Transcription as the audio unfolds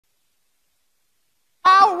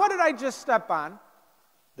what did I just step on?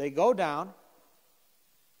 They go down.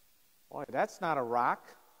 Boy, that's not a rock.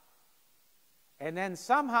 And then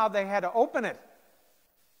somehow they had to open it.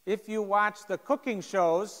 If you watch the cooking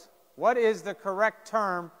shows, what is the correct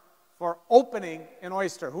term for opening an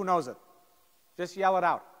oyster? Who knows it? Just yell it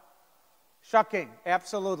out. Shucking,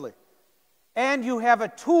 absolutely. And you have a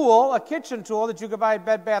tool, a kitchen tool that you can buy at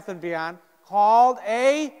Bed Bath & Beyond called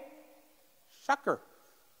a shucker.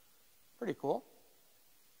 Pretty cool.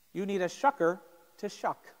 You need a shucker to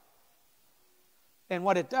shuck. And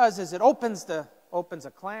what it does is it opens a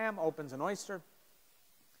clam, opens an oyster.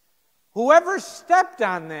 Whoever stepped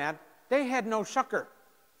on that, they had no shucker.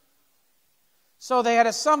 So they had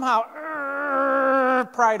to somehow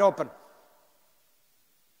pry it open.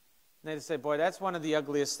 And they'd say, boy, that's one of the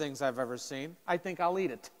ugliest things I've ever seen. I think I'll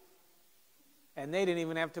eat it. And they didn't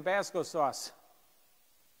even have Tabasco sauce.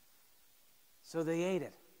 So they ate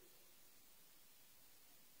it.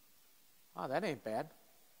 Oh, that ain't bad.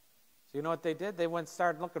 So you know what they did? They went and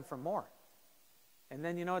started looking for more. And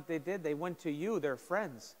then you know what they did? They went to you, their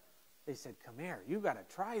friends. They said, come here, you got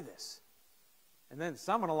to try this. And then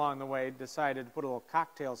someone along the way decided to put a little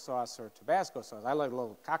cocktail sauce or Tabasco sauce. I like a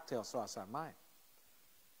little cocktail sauce on mine.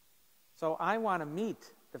 So I want to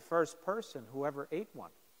meet the first person who ever ate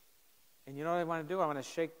one. And you know what I want to do? I want to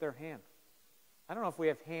shake their hand. I don't know if we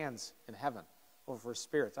have hands in heaven or if we're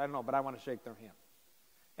spirits. I don't know, but I want to shake their hand.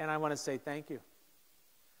 And I want to say thank you.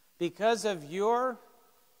 Because of your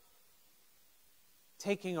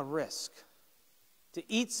taking a risk to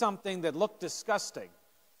eat something that looked disgusting,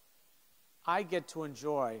 I get to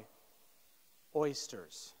enjoy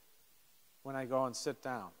oysters when I go and sit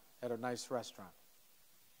down at a nice restaurant.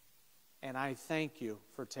 And I thank you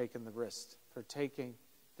for taking the risk, for taking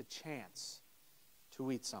the chance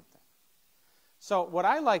to eat something. So what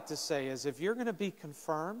I like to say is if you're going to be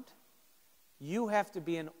confirmed, you have to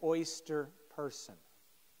be an oyster person.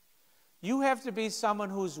 You have to be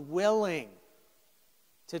someone who's willing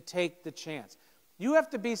to take the chance. You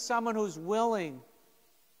have to be someone who's willing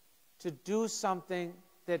to do something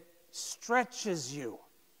that stretches you.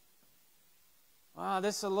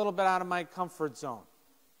 This is a little bit out of my comfort zone.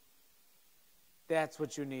 That's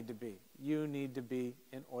what you need to be. You need to be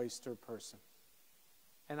an oyster person.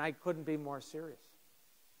 And I couldn't be more serious.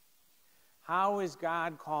 How is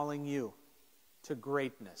God calling you to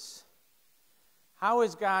greatness? How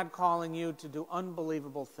is God calling you to do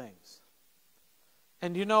unbelievable things?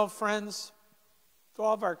 And you know, friends, to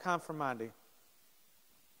all of our confirmandi,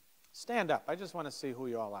 stand up. I just want to see who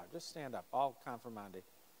you all are. Just stand up, all confirmandi.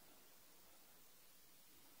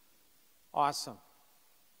 Awesome.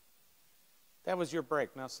 That was your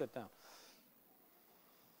break. Now sit down.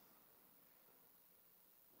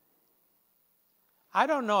 I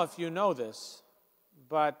don't know if you know this,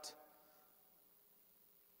 but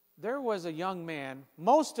there was a young man.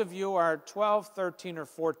 Most of you are 12, 13, or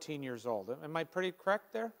 14 years old. Am I pretty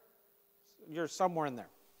correct there? You're somewhere in there.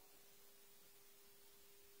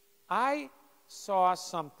 I saw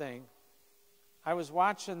something. I was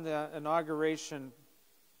watching the inauguration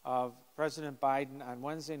of President Biden on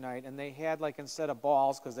Wednesday night, and they had, like, instead of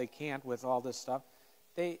balls, because they can't with all this stuff,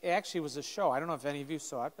 they actually was a show. I don't know if any of you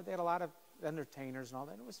saw it, but they had a lot of entertainers and all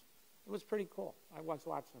that. It was pretty cool. I was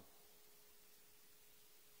watching them.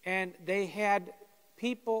 And they had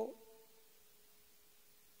people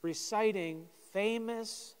reciting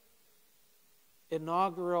famous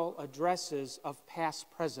inaugural addresses of past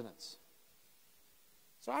presidents.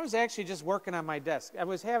 So I was actually just working on my desk. I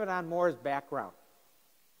was having on more as background.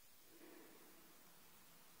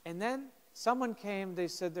 And then someone came, they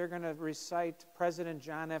said they're going to recite President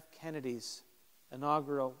John F. Kennedy's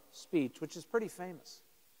inaugural speech, which is pretty famous.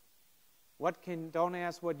 Don't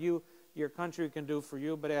ask what your country can do for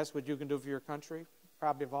you, but ask what you can do for your country.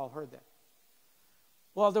 Probably have all heard that.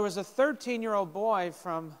 Well, there was a 13-year-old boy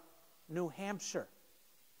from New Hampshire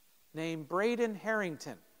named Braden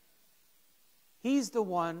Harrington. He's the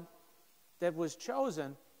one that was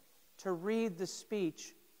chosen to read the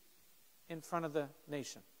speech in front of the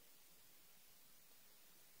nation.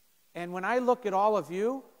 And when I look at all of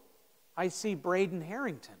you, I see Braden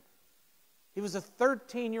Harrington. He was a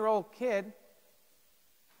 13-year-old kid,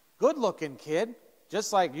 good-looking kid,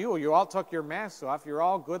 just like you. You all took your masks off. You're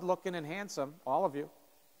all good-looking and handsome, all of you.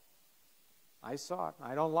 I saw it.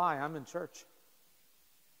 I don't lie. I'm in church.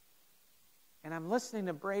 And I'm listening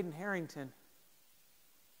to Braden Harrington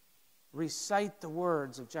recite the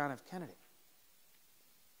words of John F. Kennedy.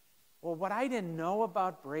 Well, what I didn't know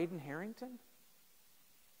about Braden Harrington,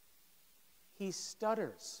 he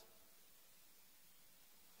stutters.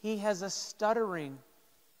 He has a stuttering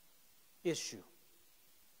issue.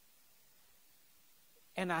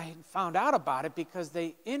 And I found out about it because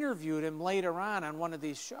they interviewed him later on one of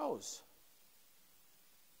these shows.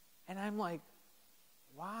 And I'm like,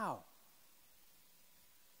 wow.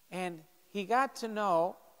 And he got to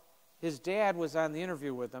know, his dad was on the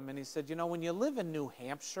interview with him, and he said, when you live in New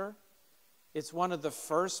Hampshire, it's one of the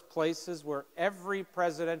first places where every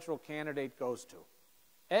presidential candidate goes to.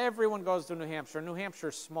 Everyone goes to New Hampshire. New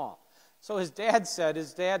Hampshire's small. So his dad said,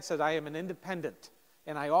 I am an independent,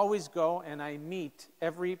 and I always go and I meet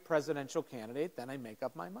every presidential candidate, then I make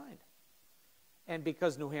up my mind. And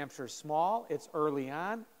because New Hampshire's small, it's early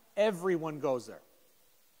on, everyone goes there.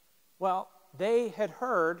 Well, they had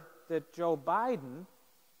heard that Joe Biden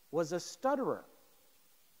was a stutterer.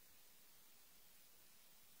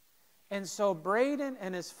 And so Braden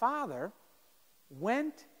and his father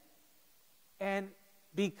went, and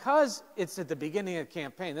because it's at the beginning of the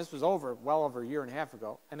campaign, this was well over a year and a half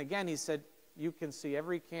ago, and again he said, you can see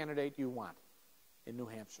every candidate you want in New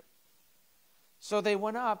Hampshire. So they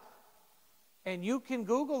went up, and you can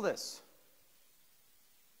Google this.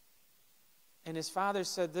 And his father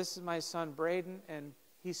said, this is my son Braden, and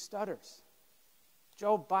he stutters.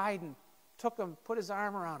 Joe Biden took him, put his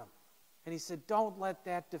arm around him, and he said, don't let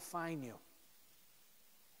that define you.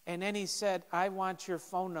 And then he said, I want your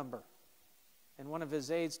phone number. And one of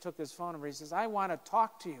his aides took his phone number. He says, I want to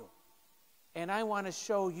talk to you, and I want to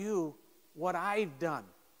show you what I've done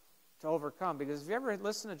to overcome. Because if you ever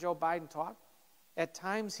listen to Joe Biden talk, at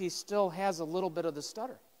times he still has a little bit of the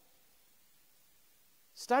stutter.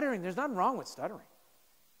 Stuttering, there's nothing wrong with stuttering.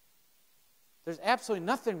 There's absolutely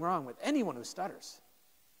nothing wrong with anyone who stutters.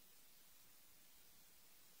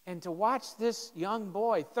 And to watch this young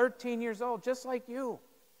boy, 13 years old, just like you,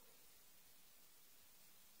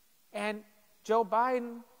 and Joe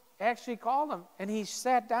Biden actually called him, and he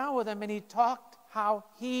sat down with him, and he talked how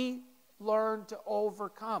he learned to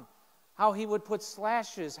overcome, how he would put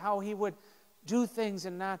slashes, how he would do things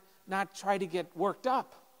and not try to get worked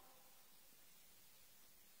up.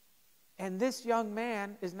 And this young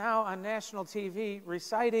man is now on national TV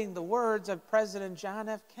reciting the words of President John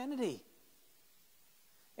F. Kennedy.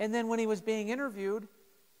 And then when he was being interviewed,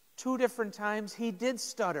 2 different times he did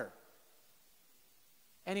stutter.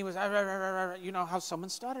 And he was, you know how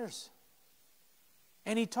someone stutters.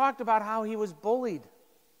 And he talked about how he was bullied.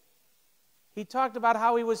 He talked about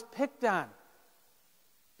how he was picked on.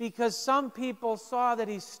 Because some people saw that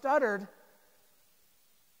he stuttered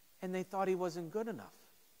and they thought he wasn't good enough.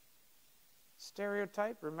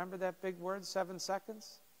 Stereotype, remember that big word, 7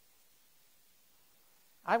 seconds?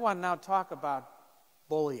 I want to now talk about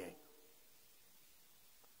bullying.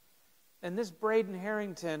 And this Braden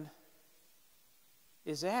Harrington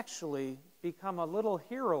is actually become a little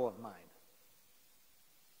hero of mine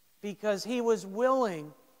because he was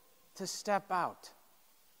willing to step out.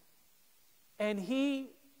 And he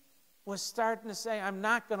was starting to say, I'm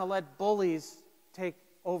not going to let bullies take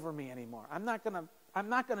over me anymore. I'm not going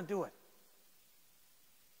to do it.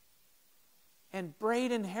 And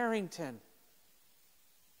Braden Harrington,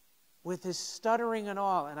 with his stuttering and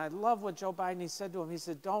all, and I love what Joe Biden, he said to him, he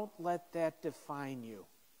said, don't let that define you.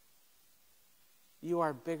 You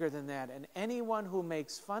are bigger than that. And anyone who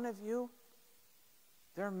makes fun of you,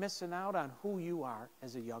 they're missing out on who you are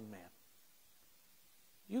as a young man.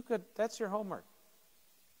 That's your homework.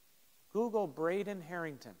 Google Braden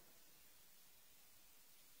Harrington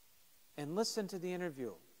and listen to the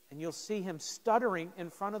interview, and you'll see him stuttering in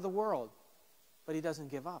front of the world, but he doesn't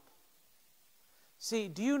give up. See,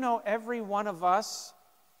 do you know every one of us,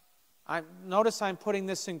 notice I'm putting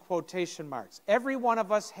this in quotation marks, every one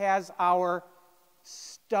of us has our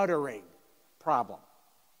stuttering problem.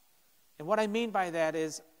 And what I mean by that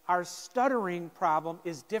is our stuttering problem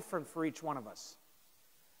is different for each one of us.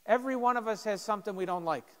 Every one of us has something we don't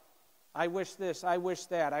like. I wish this, I wish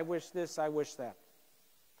that, I wish this, I wish that.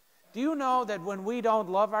 Do you know that when we don't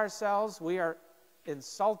love ourselves, we are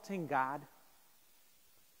insulting God?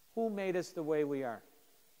 Who made us the way we are?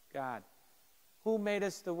 God. Who made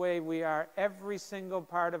us the way we are? Every single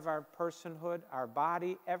part of our personhood, our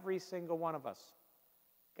body, every single one of us.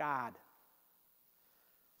 God.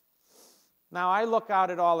 Now, I look out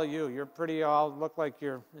at all of you. You're all look like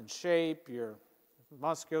you're in shape, you're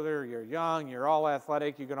muscular, you're young, you're all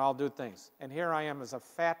athletic, you can all do things. And here I am as a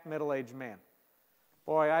fat, middle-aged man.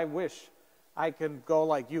 Boy, I wish I could go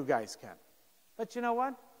like you guys can. But you know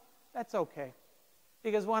what? That's okay.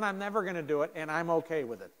 Because one, I'm never going to do it, and I'm okay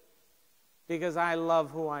with it. Because I love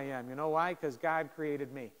who I am. You know why? Because God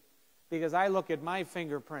created me. Because I look at my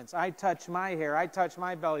fingerprints, I touch my hair, I touch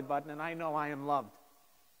my belly button, and I know I am loved.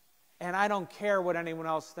 And I don't care what anyone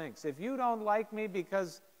else thinks. If you don't like me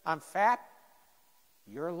because I'm fat,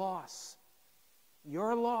 you're lost.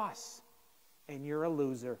 You're a loss, and you're a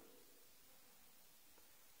loser.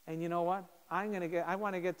 And you know what? I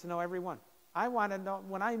want to get to know everyone. I want to know,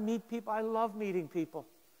 when I meet people, I love meeting people.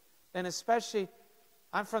 And especially,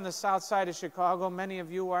 I'm from the south side of Chicago. Many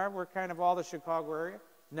of you are. We're kind of all the Chicago area.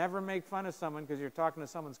 Never make fun of someone because you're talking to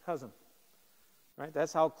someone's cousin. Right?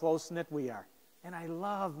 That's how close-knit we are. And I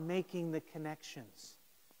love making the connections.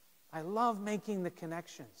 I love making the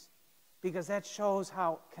connections because that shows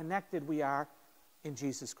how connected we are in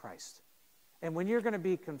Jesus Christ. And when you're going to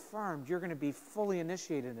be confirmed, you're going to be fully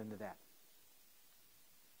initiated into that.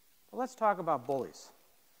 But let's talk about bullies.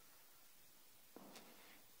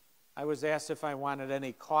 I was asked if I wanted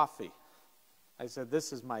any coffee. I said,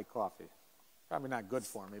 this is my coffee. Probably not good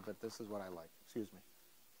for me, but this is what I like. Excuse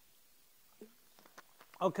me.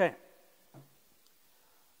 Okay.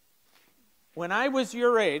 When I was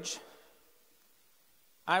your age,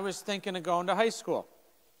 I was thinking of going to high school.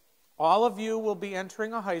 All of you will be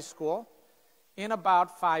entering a high school in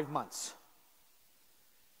about 5 months.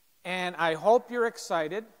 And I hope you're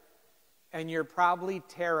excited, and you're probably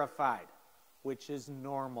terrified, which is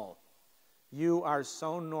normal. You are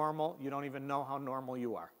so normal, you don't even know how normal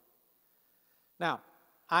you are. Now,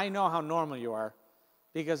 I know how normal you are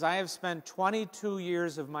because I have spent 22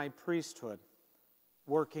 years of my priesthood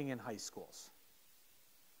working in high schools.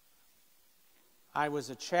 I was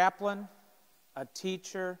a chaplain, a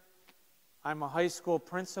teacher, I'm a high school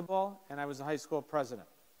principal, and I was a high school president.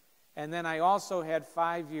 And then I also had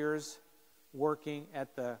 5 years working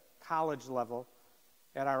at the college level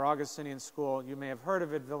at our Augustinian school. You may have heard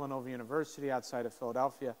of it, Villanova University outside of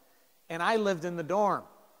Philadelphia. And I lived in the dorm.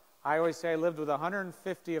 I always say I lived with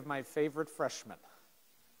 150 of my favorite freshmen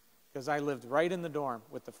because I lived right in the dorm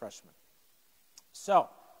with the freshmen. So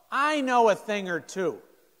I know a thing or two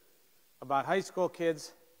about high school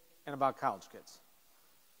kids and about college kids.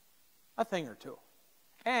 A thing or two.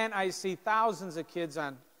 And I see thousands of kids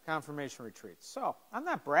on confirmation retreats. So I'm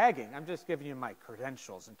not bragging. I'm just giving you my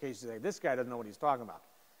credentials in case you say, this guy doesn't know what he's talking about.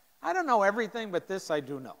 I don't know everything, but this I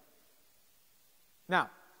do know. Now,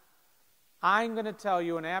 I'm going to tell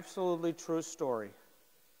you an absolutely true story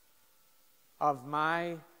of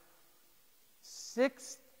my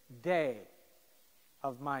 6th day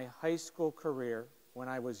of my high school career when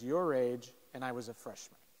I was your age and I was a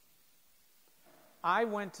freshman. I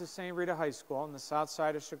went to St. Rita High School in the south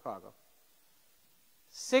side of Chicago.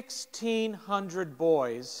 1,600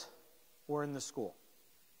 boys were in the school.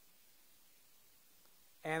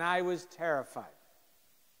 And I was terrified.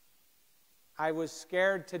 I was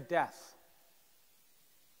scared to death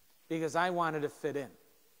because I wanted to fit in.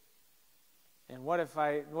 And what if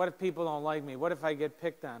people don't like me? What if I get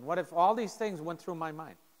picked on? What if all these things went through my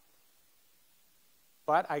mind?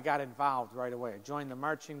 But I got involved right away. I joined the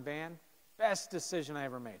marching band. Best decision I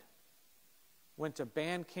ever made. Went to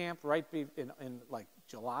band camp right in like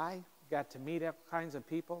July. Got to meet all kinds of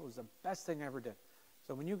people. It was the best thing I ever did.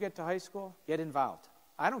 So when you get to high school, get involved.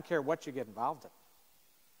 I don't care what you get involved in.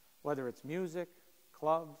 Whether it's music,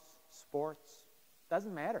 clubs, sports,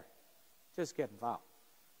 doesn't matter. Just get involved.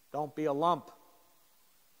 Don't be a lump.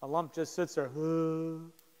 A lump just sits there.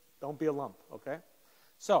 Don't be a lump, okay?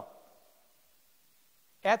 So,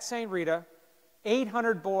 at St. Rita,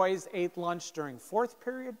 800 boys ate lunch during 4th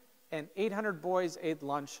period, and 800 boys ate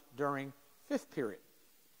lunch during 5th period.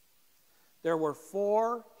 There were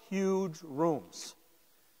 4 huge rooms.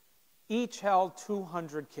 Each held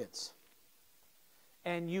 200 kids.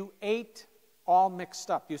 And you ate all mixed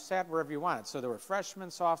up. You sat wherever you wanted. So there were freshmen,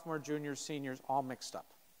 sophomores, juniors, seniors, all mixed up.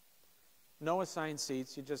 No assigned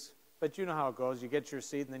seats. But you know how it goes. You get your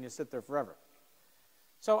seat and then you sit there forever.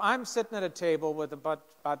 So I'm sitting at a table with about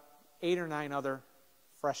 8 or 9 other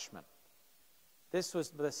freshmen. This was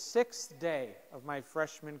the 6th day of my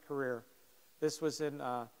freshman career. This was in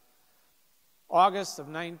August of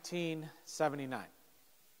 1979.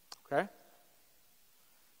 Okay?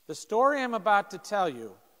 The story I'm about to tell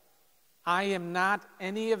you, I am not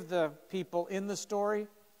any of the people in the story.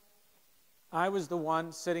 I was the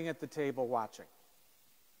one sitting at the table watching.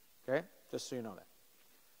 Okay? Just so you know that.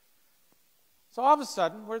 So all of a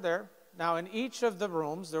sudden, we're there. Now, in each of the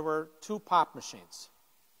rooms, there were 2 pop machines.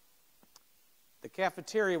 The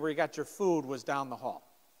cafeteria where you got your food was down the hall.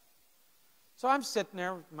 So I'm sitting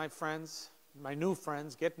there with my friends, my new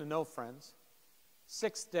friends, getting to know friends.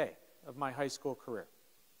 6th day of my high school career.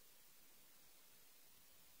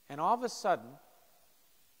 And all of a sudden,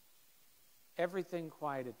 everything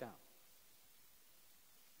quieted down.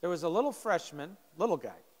 There was a little freshman, little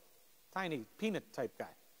guy, tiny peanut type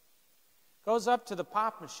guy, goes up to the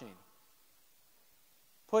pop machine,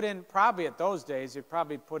 put in, probably at those days, you'd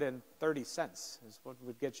probably put in 30 cents is what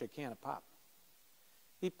would get you a can of pop.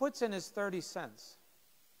 He puts in his 30 cents,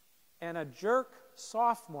 and a jerk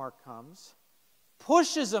sophomore comes,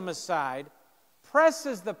 pushes him aside,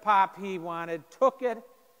 presses the pop he wanted, took it,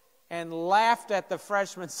 and laughed at the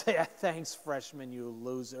freshman, saying, "Thanks, freshman, you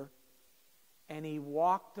loser." And he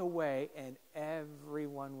walked away, and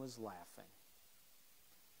everyone was laughing.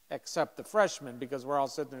 Except the freshman, because we're all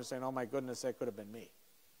sitting there saying, "Oh my goodness, that could have been me."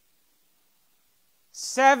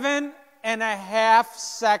 7.5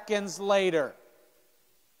 seconds later,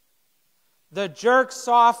 the jerk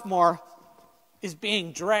sophomore is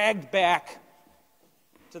being dragged back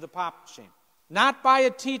to the pop machine. Not by a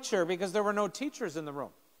teacher, because there were no teachers in the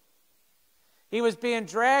room. He was being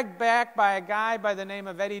dragged back by a guy by the name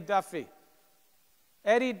of Eddie Duffy.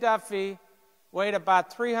 Eddie Duffy weighed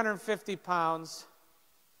about 350 pounds,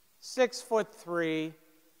 6'3",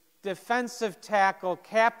 defensive tackle,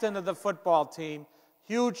 captain of the football team,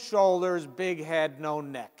 huge shoulders, big head, no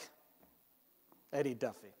neck. Eddie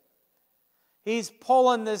Duffy. He's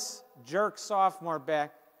pulling this jerk sophomore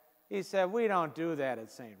back. He said, "We don't do that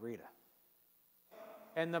at St. Rita."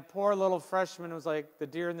 And the poor little freshman was like the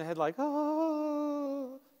deer in the headlight,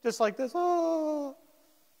 "Oh," just like this, "Oh."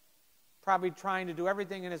 Probably trying to do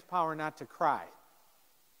everything in his power not to cry.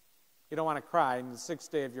 You don't want to cry in the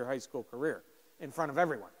 6th day of your high school career in front of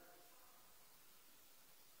everyone.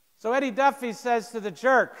 So Eddie Duffy says to the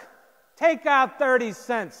jerk, "Take out 30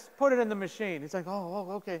 cents, put it in the machine." He's like,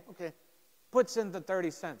 oh, okay. Puts in the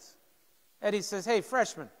 30 cents. Eddie says, "Hey,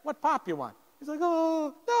 freshman, what pop you want?" He's like,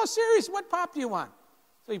 "Oh, no, serious, what pop do you want?"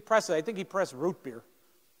 So he presses, I think he pressed root beer.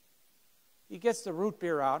 He gets the root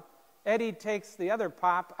beer out. Eddie takes the other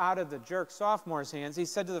pop out of the jerk sophomore's hands. He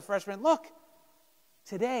said to the freshman, "Look,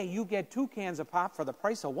 today you get 2 cans of pop for the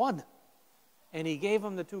price of 1. And he gave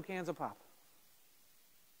him the 2 cans of pop.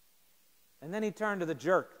 And then he turned to the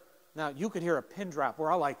jerk. Now, you could hear a pin drop.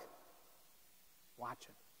 We're all like,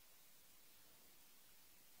 watching.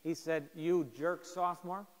 He said, "You jerk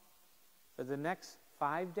sophomore, for the next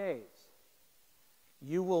 5 days,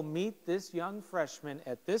 you will meet this young freshman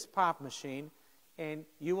at this pop machine, and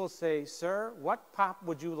you will say, 'Sir, what pop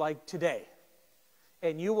would you like today?'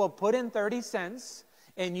 And you will put in 30 cents,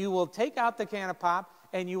 and you will take out the can of pop,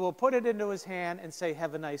 and you will put it into his hand and say,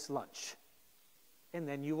 'Have a nice lunch.' And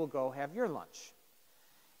then you will go have your lunch.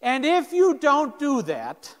 And if you don't do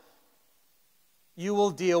that, you will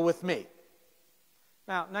deal with me."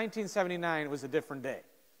 Now, 1979 was a different day.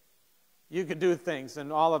 You could do things,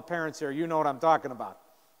 and all the parents here, you know what I'm talking about.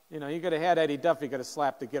 You know, you could have had Eddie Duffy could have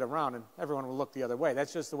slapped the kid around, and everyone would look the other way.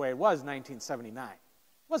 That's just the way it was in 1979.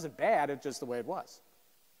 It wasn't bad, it's just the way it was.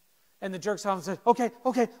 And the jerk sophomore said, okay,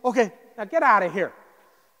 now get out of here.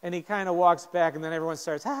 And he kind of walks back, and then everyone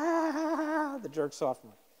starts, the jerk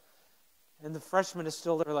sophomore. And the freshman is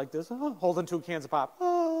still there like this, holding 2 cans of pop.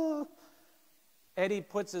 Eddie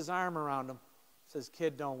puts his arm around him, says,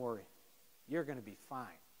 "Kid, don't worry. You're going to be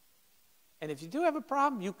fine. And if you do have a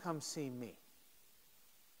problem, you come see me."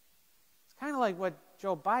 It's kind of like what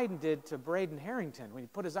Joe Biden did to Braden Harrington when he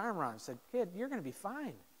put his arm around him and said, "Kid, you're going to be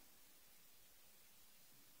fine."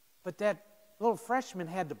 But that little freshman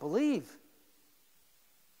had to believe.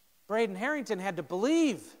 Braden Harrington had to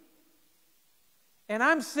believe. And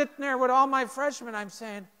I'm sitting there with all my freshmen, I'm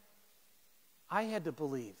saying, I had to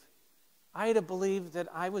believe. I had to believe that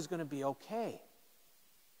I was going to be okay.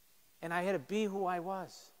 And I had to be who I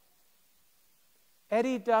was.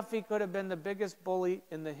 Eddie Duffy could have been the biggest bully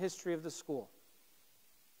in the history of the school.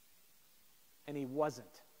 And he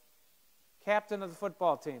wasn't. Captain of the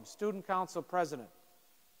football team, student council president,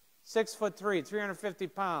 6'3", 350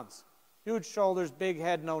 pounds, huge shoulders, big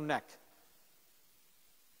head, no neck.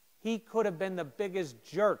 He could have been the biggest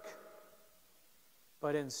jerk.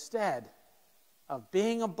 But instead of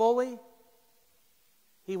being a bully,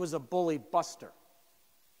 he was a bully buster.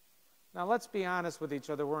 Now let's be honest with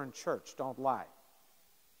each other. We're in church, don't lie.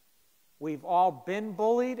 We've all been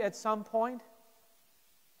bullied at some point,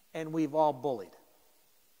 and we've all bullied.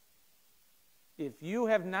 If you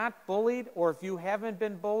have not bullied, or if you haven't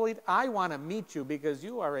been bullied, I want to meet you because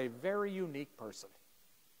you are a very unique person.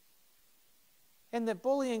 And the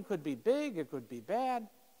bullying could be big, it could be bad.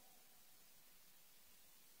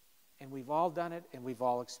 And we've all done it, and we've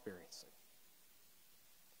all experienced it.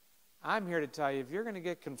 I'm here to tell you, if you're going to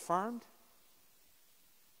get confirmed,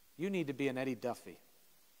 you need to be an Eddie Duffy.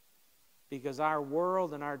 Because our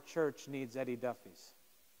world and our church needs Eddie Duffys.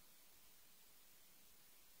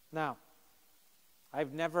 Now,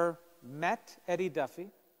 I've never met Eddie Duffy.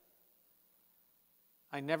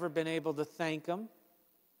 I've never been able to thank him.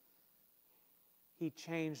 He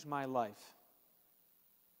changed my life.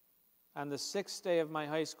 On the 6th day of my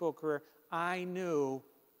high school career, I knew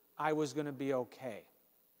I was going to be okay.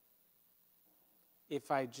 if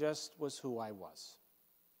I just was who I was.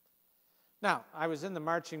 Now, I was in the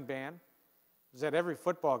marching band. I was at every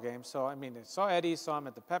football game, so I saw Eddie, saw him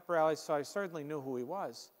at the pep rally, so I certainly knew who he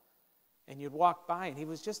was. And you'd walk by, and he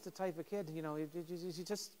was just the type of kid,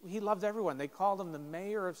 he loved everyone. They called him the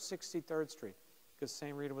mayor of 63rd Street, because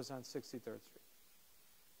St. Rita was on 63rd Street.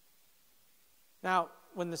 Now,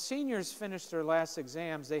 when the seniors finished their last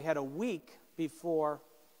exams, they had a week before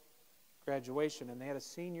graduation, and they had a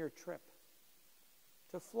senior trip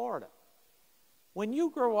to Florida. When you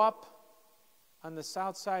grow up on the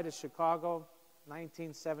south side of Chicago,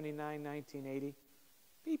 1979, 1980,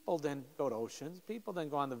 people didn't go to oceans. People didn't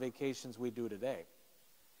go on the vacations we do today.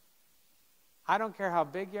 I don't care how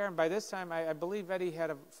big you are, and by this time, I believe Eddie had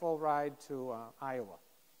a full ride to Iowa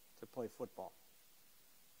to play football.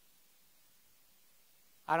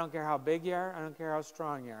 I don't care how big you are. I don't care how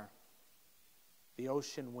strong you are. The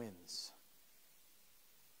ocean wins.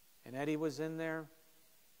 And Eddie was in there,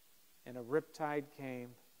 and a riptide came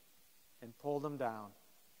and pulled him down,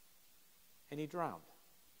 and he drowned.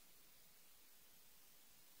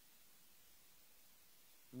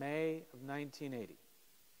 May of 1980,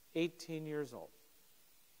 18 years old.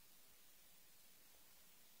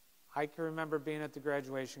 I can remember being at the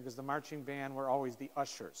graduation because the marching band were always the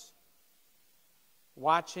ushers,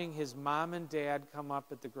 watching his mom and dad come up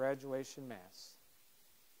at the graduation mass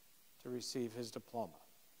to receive his diploma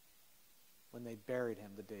when they buried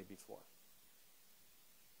him the day before.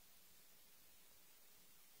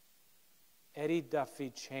 Eddie Duffy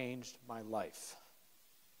changed my life.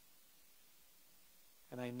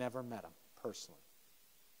 And I never met him personally.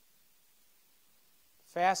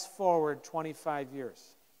 Fast forward 25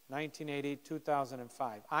 years, 1980,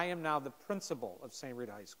 2005. I am now the principal of St.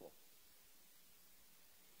 Rita High School.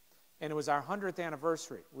 And it was our 100th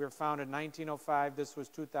anniversary. We were founded in 1905. This was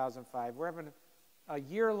 2005. We're having a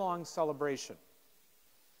year-long celebration.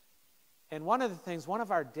 And one of the things, one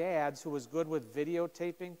of our dads, who was good with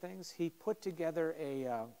videotaping things, he put together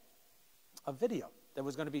a video that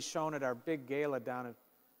was going to be shown at our big gala down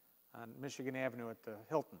on Michigan Avenue at the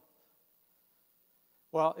Hilton.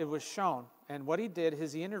 Well, it was shown, and what he did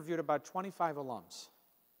is he interviewed about 25 alums,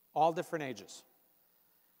 all different ages.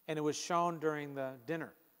 And it was shown during the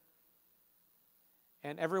dinner.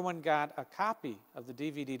 And everyone got a copy of the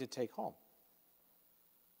DVD to take home.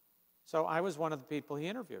 So I was one of the people he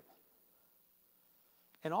interviewed.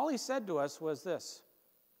 And all he said to us was this: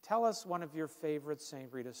 tell us one of your favorite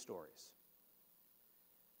St. Rita stories.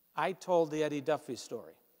 I told the Eddie Duffy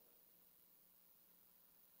story.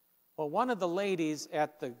 Well, one of the ladies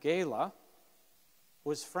at the gala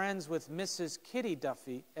was friends with Mrs. Kitty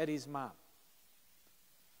Duffy, Eddie's mom.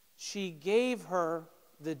 She gave her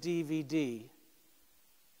the DVD,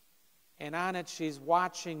 and on it she's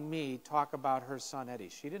watching me talk about her son Eddie.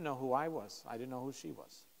 She didn't know who I was. I didn't know who she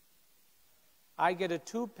was. I get a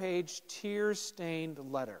 2-page tear-stained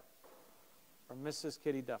letter from Mrs.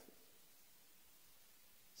 Kitty Duffy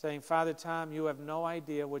saying, Father Tom, you have no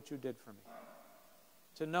idea what you did for me.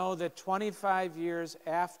 To know that 25 years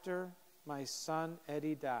after my son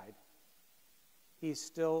Eddie died, he's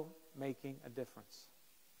still making a difference.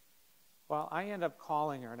 Well, I ended up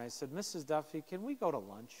calling her and I said, Mrs. Duffy, can we go to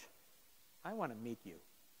lunch? I want to meet you.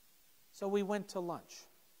 So we went to lunch.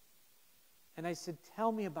 And I said,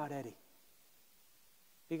 tell me about Eddie.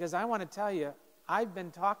 Because I want to tell you, I've been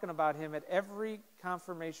talking about him at every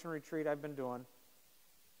confirmation retreat I've been doing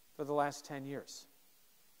for the last 10 years.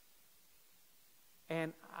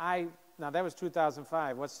 And now that was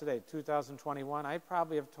 2005. What's today? 2021. I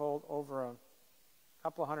probably have told over a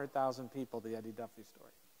couple of 100,000 people the Eddie Duffy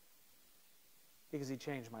story. Because he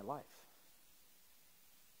changed my life.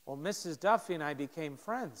 Well, Mrs. Duffy and I became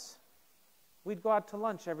friends. We'd go out to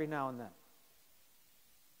lunch every now and then.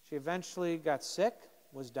 She eventually got sick,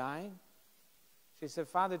 was dying. She said,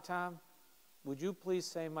 Father Tom, would you please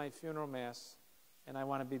say my funeral mass, and I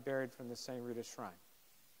want to be buried from the St. Rita Shrine,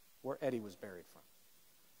 where Eddie was buried from.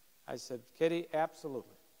 I said, Kitty,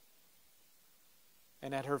 absolutely.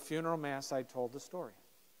 And at her funeral mass, I told the story.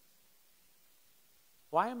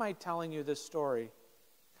 Why am I telling you this story,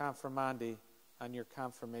 confirmandi, on your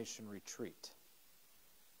confirmation retreat?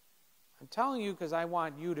 I'm telling you because I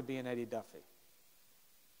want you to be an Eddie Duffy.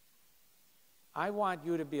 I want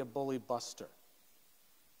you to be a bully buster.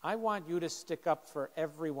 I want you to stick up for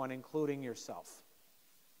everyone, including yourself.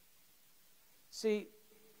 See,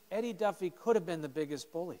 Eddie Duffy could have been the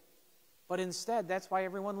biggest bully, but instead, that's why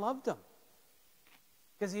everyone loved him.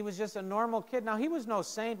 Because he was just a normal kid. Now, he was no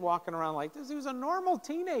saint walking around like this. He was a normal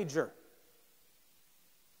teenager.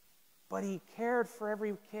 But he cared for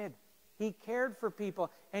every kid. He cared for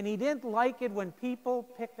people. And he didn't like it when people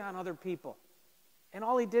picked on other people. And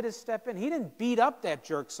all he did is step in. He didn't beat up that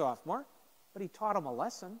jerk sophomore, but he taught him a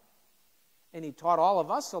lesson. And he taught all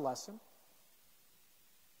of us a lesson.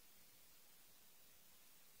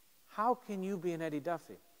 How can you be an Eddie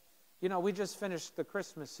Duffy? You know, we just finished the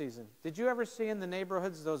Christmas season. Did you ever see in the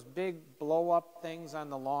neighborhoods those big blow-up things on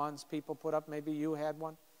the lawns people put up? Maybe you had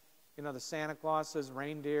one. You know, the Santa Clauses,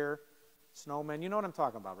 reindeer, snowmen. You know what I'm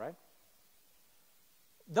talking about, right?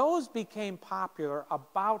 Those became popular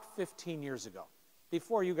about 15 years ago,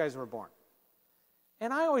 before you guys were born.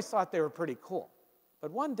 And I always thought they were pretty cool. But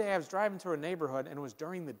one day I was driving through a neighborhood, and it was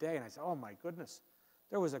during the day, and I said, oh my goodness,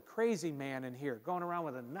 there was a crazy man in here going around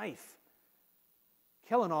with a knife,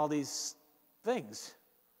 killing all these things.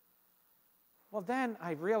 Well, then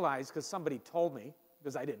I realized, because somebody told me,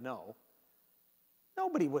 because I didn't know,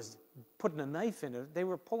 nobody was putting a knife in it. They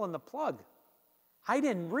were pulling the plug. I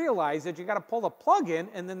didn't realize that you got to pull the plug in,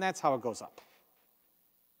 and then that's how it goes up.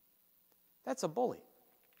 That's a bully.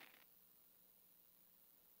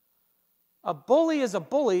 A bully is a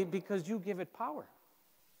bully because you give it power.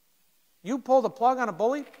 You pull the plug on a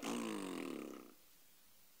bully.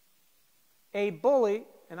 A bully,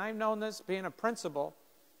 and I've known this being a principal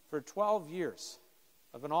for 12 years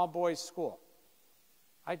of an all-boys school.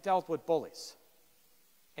 I dealt with bullies,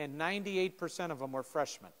 and 98% of them were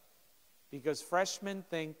freshmen, because freshmen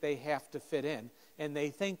think they have to fit in, and they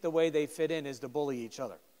think the way they fit in is to bully each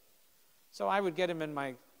other. So I would get them in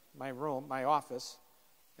my room, my office,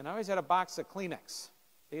 and I always had a box of Kleenex,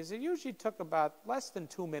 because it usually took about less than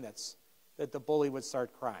 2 minutes that the bully would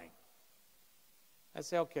start crying. I'd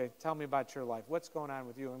say, okay, tell me about your life. What's going on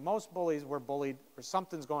with you? And most bullies were bullied, or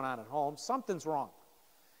something's going on at home. Something's wrong.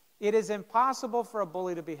 It is impossible for a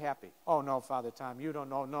bully to be happy. Oh, no, Father Tom, you don't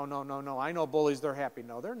know. No. I know bullies, they're happy.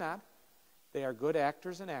 No, they're not. They are good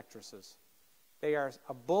actors and actresses.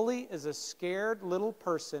 A bully is a scared little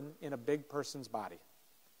person in a big person's body.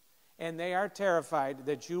 And they are terrified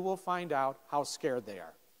that you will find out how scared they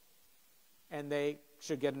are. And they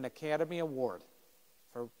should get an Academy Award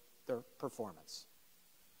for their performance.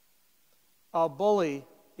 A bully,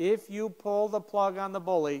 if you pull the plug on the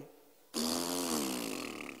bully,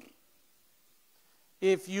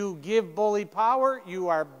 if you give bully power, you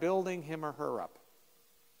are building him or her up.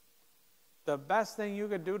 The best thing you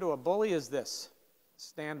could do to a bully is this: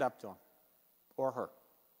 stand up to him or her.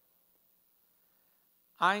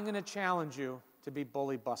 I'm going to challenge you to be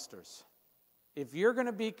bully busters. If you're going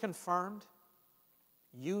to be confirmed,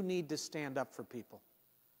 you need to stand up for people.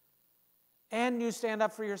 And you stand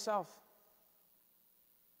up for yourself.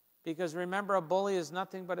 Because remember, a bully is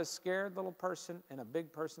nothing but a scared little person in a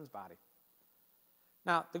big person's body.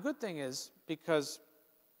 Now, the good thing is, because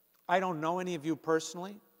I don't know any of you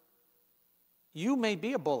personally, you may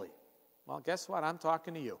be a bully. Well, guess what? I'm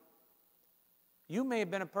talking to you. You may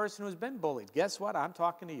have been a person who's been bullied. Guess what? I'm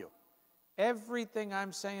talking to you. Everything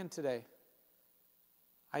I'm saying today,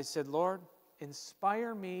 I said, Lord,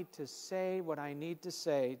 inspire me to say what I need to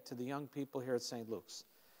say to the young people here at St. Luke's.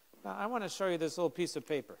 Now, I want to show you this little piece of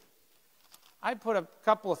paper. I put a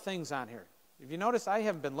couple of things on here. If you notice, I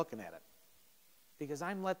haven't been looking at it, because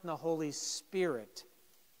I'm letting the Holy Spirit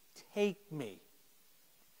take me.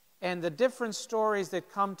 And the different stories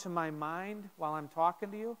that come to my mind while I'm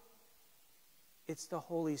talking to you, it's the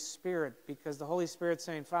Holy Spirit, because the Holy Spirit's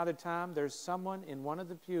saying, Father Tom, there's someone in one of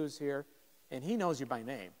the pews here, and he knows you by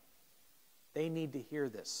name. They need to hear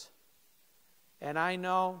this. And I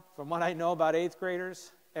know, from what I know about 8th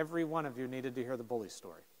graders, every one of you needed to hear the bully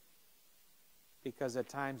story. Because at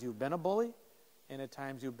times you've been a bully, and at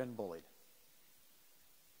times you've been bullied.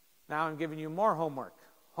 Now I'm giving you more homework.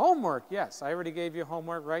 Homework, yes. I already gave you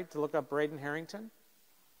homework, right, to look up Braden Harrington.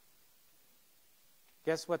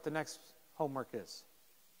 Guess what the next homework is?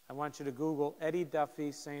 I want you to Google Eddie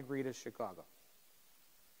Duffy, St. Rita, Chicago.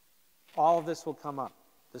 All of this will come up.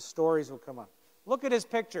 The stories will come up. Look at his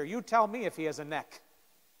picture. You tell me if he has a neck.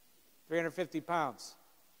 350 pounds,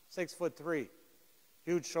 6'3",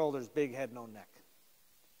 huge shoulders, big head, no neck.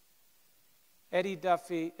 Eddie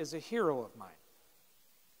Duffy is a hero of mine.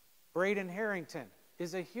 Braden Harrington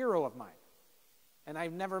is a hero of mine. And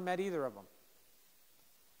I've never met either of them.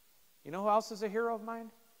 You know who else is a hero of mine?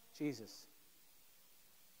 Jesus.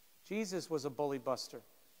 Jesus was a bully buster.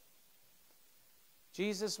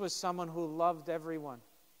 Jesus was someone who loved everyone.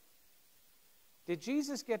 Did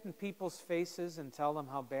Jesus get in people's faces and tell them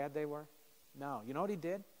how bad they were? No. You know what he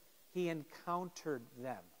did? He encountered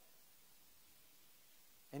them.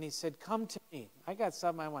 And he said, come to me. I got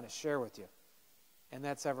something I want to share with you. And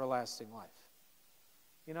that's everlasting life.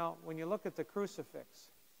 You know, when you look at the crucifix,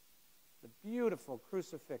 the beautiful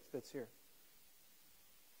crucifix that's here,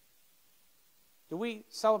 do we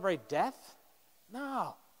celebrate death?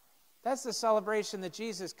 No. That's the celebration that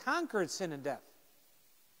Jesus conquered sin and death.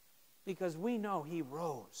 Because we know he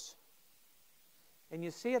rose. And you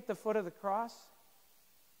see at the foot of the cross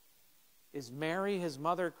is Mary, his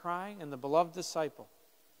mother, crying, and the beloved disciple.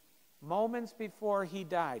 Moments before he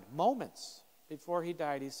died,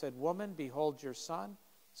 he said, "Woman, behold your son.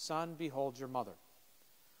 Son, behold your mother."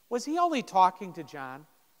 Was he only talking to John?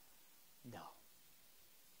 No.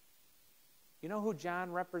 You know who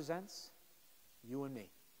John represents? You and me.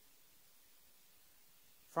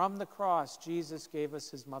 From the cross, Jesus gave us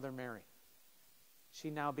his mother Mary. She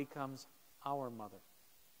now becomes our mother.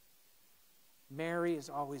 Mary is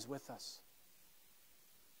always with us.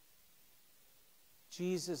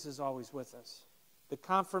 Jesus is always with us. The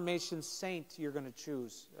confirmation saint you're going to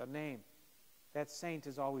choose, a name, that saint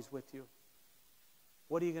is always with you.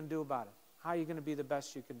 What are you going to do about it? How are you going to be the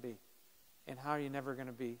best you can be? And how are you never going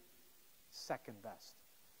to be second best?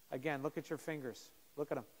 Again, look at your fingers.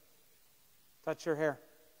 Look at them. Touch your hair.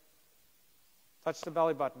 Touch the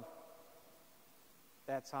belly button.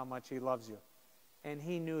 That's how much he loves you. And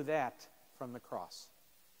he knew that from the cross.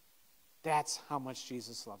 That's how much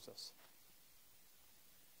Jesus loves us.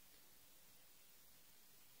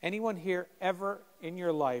 Anyone here ever in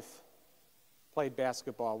your life played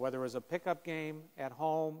basketball, whether it was a pickup game, at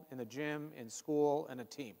home, in the gym, in school, in a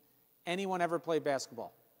team? Anyone ever played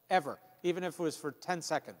basketball? Ever. Even if it was for 10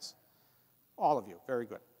 seconds. All of you. Very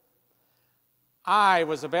good. I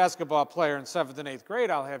was a basketball player in 7th and 8th grade,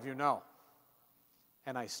 I'll have you know.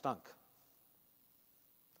 And I stunk.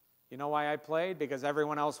 You know why I played? Because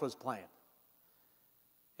everyone else was playing.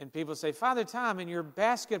 And people say, "Father Tom, in your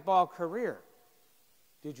basketball career,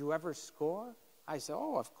 did you ever score?" I said,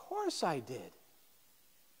 "Oh, of course I did."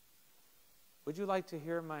 Would you like to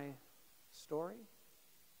hear my story?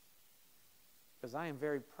 Because I am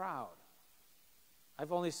very proud.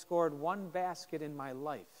 I've only scored one basket in my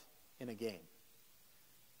life in a game.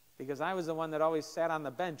 Because I was the one that always sat on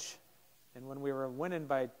the bench. And when we were winning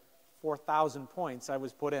by 4,000 points, I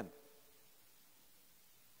was put in.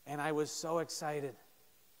 And I was so excited.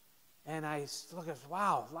 And I looked at,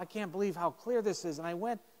 wow, I can't believe how clear this is. And I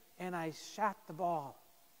went and I shot the ball,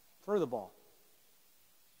 threw the ball.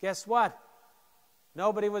 Guess what?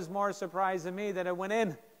 Nobody was more surprised than me that it went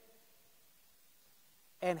in.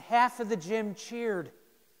 And half of the gym cheered.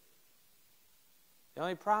 The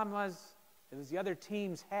only problem was, it was the other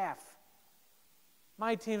team's half.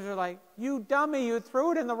 My teams were like, "You dummy, you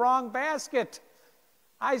threw it in the wrong basket."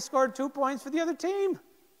 I scored 2 points for the other team.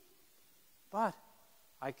 But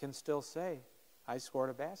I can still say I scored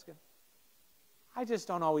a basket. I just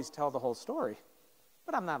don't always tell the whole story.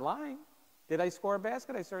 But I'm not lying. Did I score a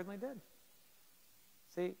basket? I certainly did.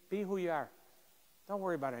 See, be who you are. Don't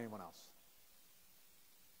worry about anyone else.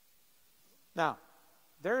 Now,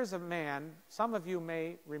 there is a man, some of you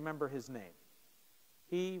may remember his name.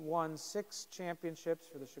 He won 6 championships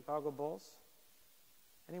for the Chicago Bulls.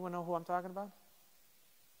 Anyone know who I'm talking about?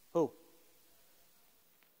 Who?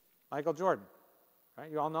 Michael Jordan.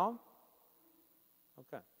 Right? You all know him?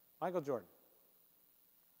 Okay. Michael Jordan.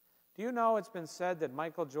 Do you know it's been said that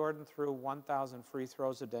Michael Jordan threw 1,000 free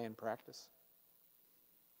throws a day in practice?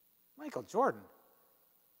 Michael Jordan?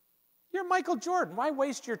 You're Michael Jordan. Why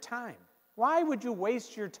waste your time? Why would you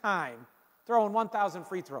waste your time throwing 1,000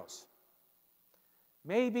 free throws?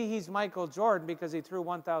 Maybe he's Michael Jordan because he threw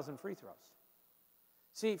 1,000 free throws.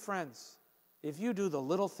 See, friends, if you do the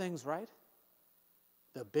little things right,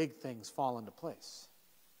 the big things fall into place.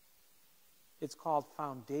 It's called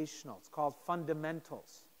foundational. It's called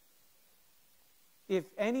fundamentals. If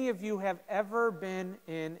any of you have ever been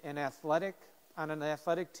on an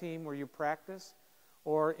athletic team where you practice,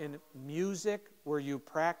 or in music where you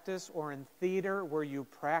practice, or in theater where you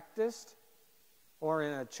practiced, or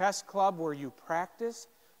in a chess club where you practice,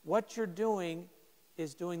 what you're doing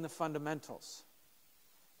is doing the fundamentals.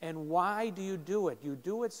 And why do you do it? You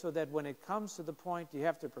do it so that when it comes to the point you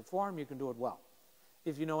have to perform, you can do it well.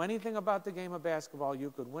 If you know anything about the game of basketball, you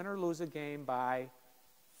could win or lose a game by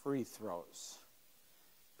free throws.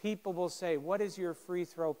 People will say, "What is your free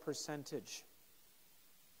throw percentage?"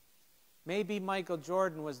 Maybe Michael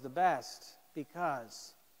Jordan was the best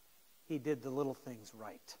because he did the little things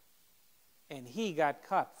right. And he got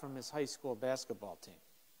cut from his high school basketball team.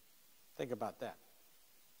 Think about that.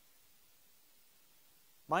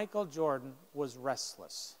 Michael Jordan was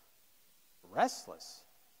restless. Restless?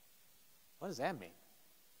 What does that mean?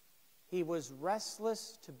 He was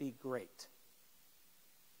restless to be great.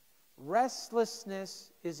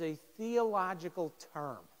 Restlessness is a theological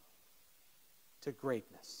term to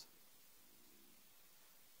greatness.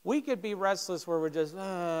 We could be restless where we're just,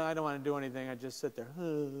 I don't want to do anything. I just sit there.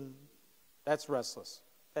 That's restless.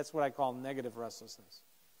 That's what I call negative restlessness.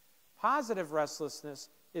 Positive restlessness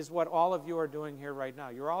is what all of you are doing here right now.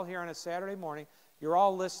 You're all here on a Saturday morning. You're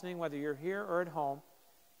all listening, whether you're here or at home.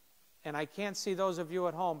 And I can't see those of you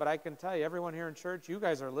at home, but I can tell you, everyone here in church, you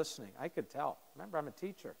guys are listening. I could tell. Remember, I'm a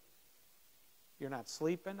teacher. You're not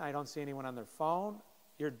sleeping. I don't see anyone on their phone.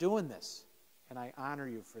 You're doing this, and I honor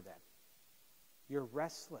you for that. You're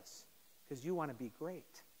restless because you want to be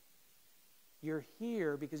great. You're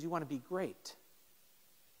here because you want to be great.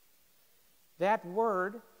 That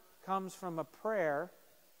word comes from a prayer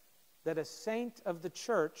that a saint of the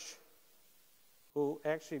church, who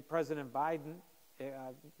actually President Biden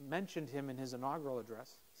mentioned him in his inaugural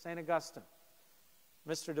address, St. Augustine.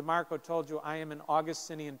 Mr. DeMarco told you, I am an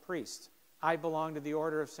Augustinian priest. I belong to the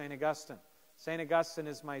order of St. Augustine. St. Augustine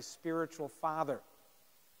is my spiritual father.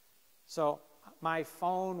 So my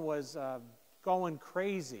phone was going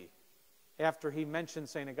crazy after he mentioned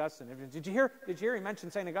St. Augustine. Did you hear he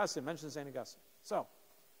mentioned St. Augustine? Mentioned St. Augustine. So,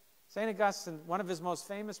 St. Augustine, one of his most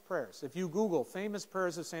famous prayers, if you Google famous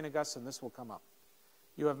prayers of St. Augustine, this will come up.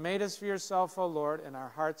 You have made us for yourself, O Lord, and our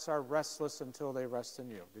hearts are restless until they rest in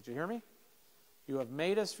you. Did you hear me? You have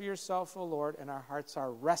made us for yourself, O Lord, and our hearts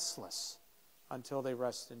are restless until they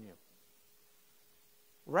rest in you.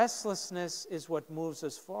 Restlessness is what moves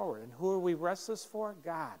us forward. And who are we restless for?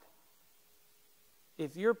 God.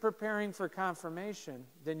 If you're preparing for confirmation,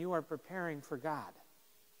 then you are preparing for God.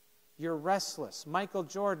 You're restless. Michael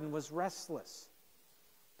Jordan was restless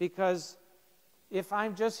because if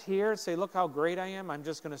I'm just here, say, look how great I am, I'm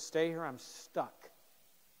just going to stay here, I'm stuck.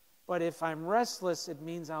 But if I'm restless, it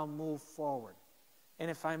means I'll move forward. And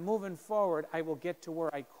if I'm moving forward, I will get to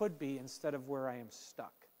where I could be instead of where I am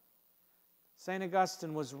stuck. St.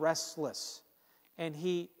 Augustine was restless, and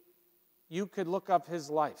you could look up his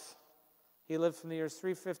life. He lived from the years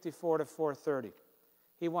 354 to 430.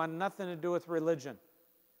 He wanted nothing to do with religion.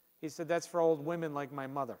 He said, that's for old women like my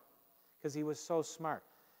mother, because he was so smart.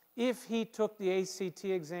 If he took the ACT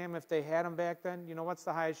exam, if they had him back then, you know what's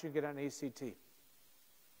the highest you get on ACT?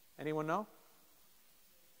 Anyone know?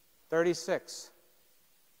 36.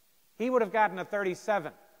 He would have gotten a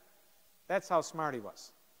 37. That's how smart he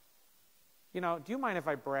was. You know, do you mind if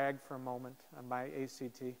I brag for a moment on my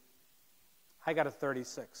ACT? I got a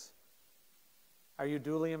 36. Are you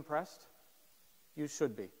duly impressed? You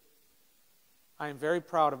should be. I am very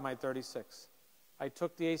proud of my 36. I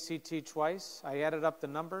took the ACT twice. I added up the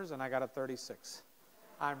numbers, and I got a 36.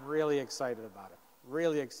 I'm really excited about it.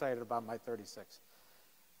 Really excited about my 36.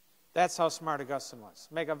 That's how smart Augustine was.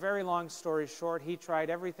 Make a very long story short, he tried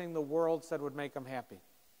everything the world said would make him happy.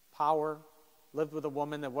 Power, lived with a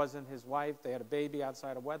woman that wasn't his wife. They had a baby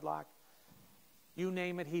outside of wedlock. You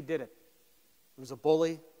name it, he did it. He was a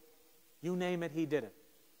bully. You name it, he did it.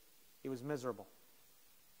 He was miserable.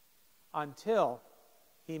 Until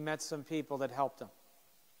he met some people that helped him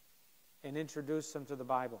and introduced him to the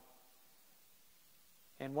Bible.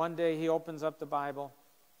 And one day he opens up the Bible,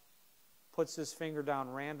 puts his finger down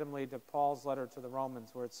randomly to Paul's letter to the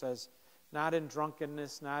Romans where it says, not in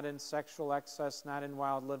drunkenness, not in sexual excess, not in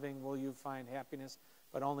wild living will you find happiness,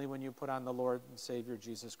 but only when you put on the Lord and Savior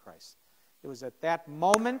Jesus Christ. It was at that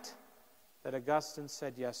moment that Augustine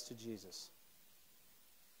said yes to Jesus.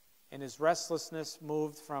 And his restlessness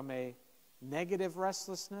moved from a negative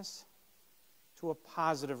restlessness to a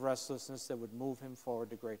positive restlessness that would move him forward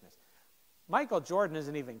to greatness. Michael Jordan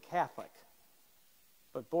isn't even Catholic,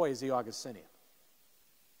 but boy, is he Augustinian,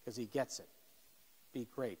 because he gets it. Be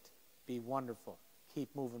great. Be wonderful.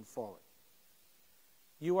 Keep moving forward.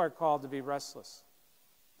 You are called to be restless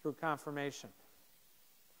through confirmation.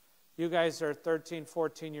 You guys are 13,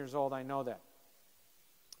 14 years old. I know that.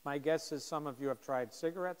 My guess is some of you have tried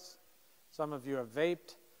cigarettes. Some of you have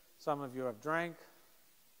vaped. Some of you have drank.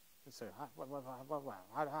 You say,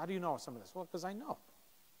 how do you know some of this? Well, because I know.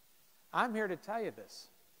 I'm here to tell you this.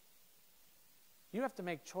 You have to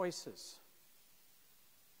make choices.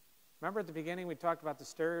 Remember at the beginning we talked about the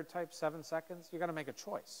stereotype, 7 seconds? You've got to make a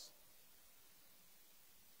choice.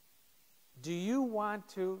 Do you want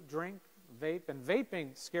to drink, vape? And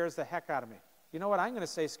vaping scares the heck out of me. You know what I'm going to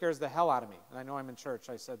say scares the hell out of me. And I know I'm in church,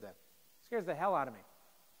 I said that. It scares the hell out of me.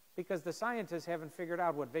 Because the scientists haven't figured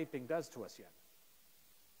out what vaping does to us yet.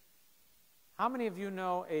 How many of you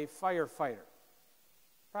know a firefighter?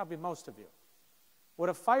 Probably most of you. Would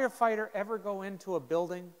a firefighter ever go into a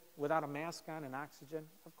building without a mask on and oxygen?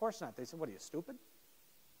 Of course not. They said, what are you, stupid?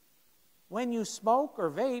 When you smoke or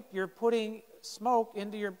vape, you're putting smoke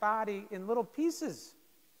into your body in little pieces.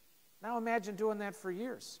 Now imagine doing that for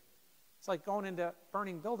years. It's like going into a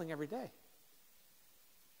burning building every day.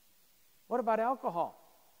 What about alcohol?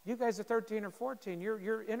 You guys are 13 or 14.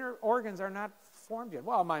 Your inner organs are not formed yet.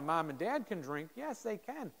 Well, my mom and dad can drink. Yes, they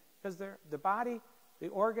can, because the body, the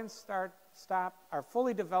organs are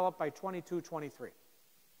fully developed by 22, 23.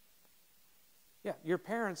 Yeah, your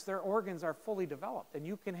parents, their organs are fully developed, and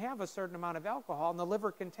you can have a certain amount of alcohol, and the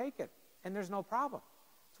liver can take it, and there's no problem.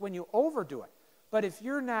 It's when you overdo it. But if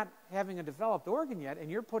you're not having a developed organ yet, and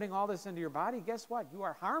you're putting all this into your body, guess what? You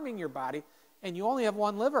are harming your body, and you only have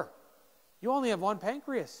one liver. You only have one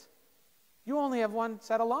pancreas. You only have one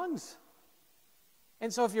set of lungs.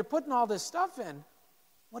 And so if you're putting all this stuff in,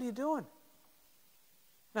 what are you doing?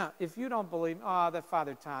 Now, if you don't believe, that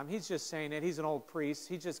Father Tom, he's just saying it. He's an old priest.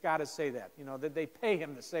 He's just got to say that. That they pay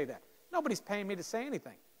him to say that. Nobody's paying me to say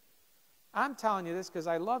anything. I'm telling you this because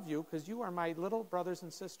I love you, because you are my little brothers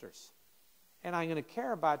and sisters. And I'm going to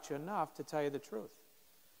care about you enough to tell you the truth.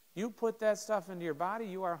 You put that stuff into your body,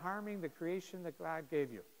 you are harming the creation that God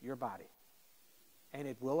gave you, your body. And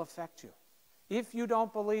it will affect you. If you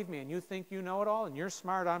don't believe me and you think you know it all and you're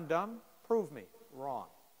smart, I'm dumb, prove me wrong.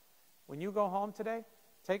 When you go home today,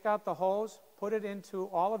 take out the hose, put it into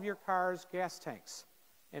all of your car's gas tanks,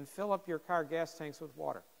 and fill up your car gas tanks with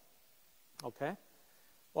water. Okay?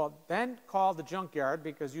 Well, then call the junkyard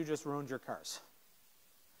because you just ruined your cars.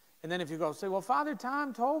 And then if you go say, well, Father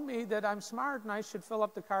Tom told me that I'm smart and I should fill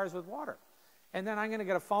up the cars with water. And then I'm going to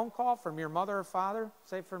get a phone call from your mother or father,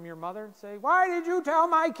 say from your mother, say, why did you tell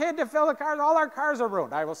my kid to fill the cars? All our cars are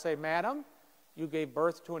ruined. I will say, madam, you gave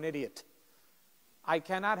birth to an idiot. I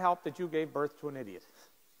cannot help that you gave birth to an idiot.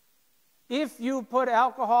 If you put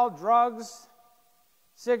alcohol, drugs,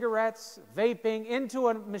 cigarettes, vaping into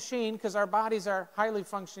a machine, because our bodies are highly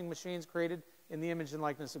functioning machines created in the image and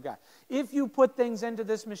likeness of God. If you put things into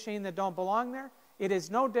this machine that don't belong there, it is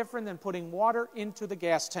no different than putting water into the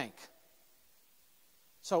gas tank.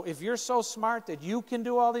 So if you're so smart that you can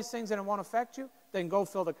do all these things and it won't affect you, then go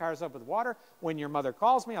fill the cars up with water. When your mother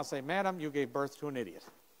calls me, I'll say, madam, you gave birth to an idiot.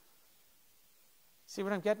 See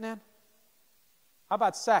what I'm getting at? How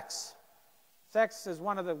about sex? Sex is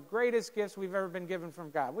one of the greatest gifts we've ever been given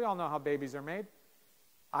from God. We all know how babies are made.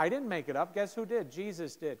 I didn't make it up. Guess who did?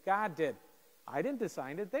 Jesus did. God did. I didn't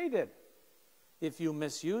design it. They did. If you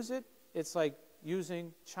misuse it, it's like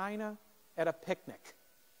using china at a picnic.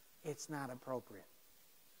 It's not appropriate.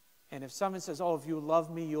 And if someone says, oh, if you love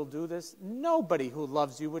me, you'll do this, nobody who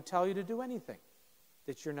loves you would tell you to do anything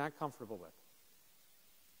that you're not comfortable with.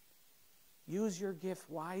 Use your gift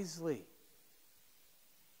wisely.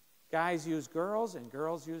 Guys use girls, and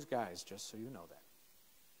girls use guys, just so you know that.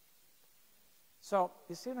 So,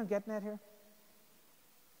 you see what I'm getting at here?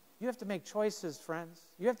 You have to make choices, friends.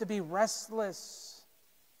 You have to be restless.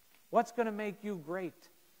 What's going to make you great?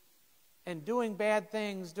 And doing bad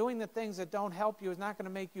things, doing the things that don't help you is not going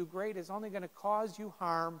to make you great. It's only going to cause you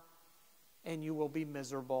harm, and you will be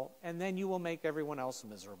miserable, and then you will make everyone else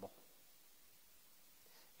miserable.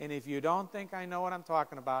 And if you don't think I know what I'm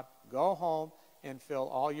talking about, go home and fill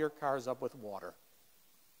all your cars up with water.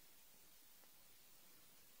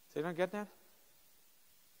 See what I'm getting at?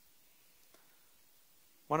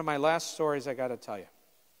 One of my last stories I got to tell you.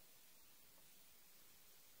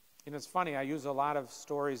 And it's funny, I use a lot of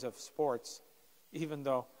stories of sports, even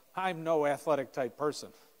though I'm no athletic type person.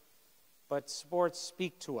 But sports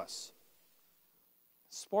speak to us.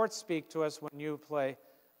 Sports speak to us when you play.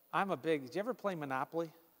 Did you ever play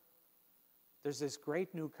Monopoly? There's this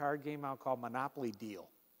great new card game out called Monopoly Deal.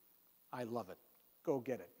 I love it. Go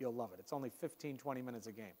get it. You'll love it. It's only 15, 20 minutes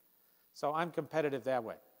a game. So I'm competitive that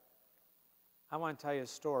way. I want to tell you a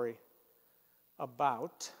story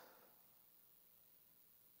about...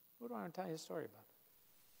 Who do I want to tell you a story about?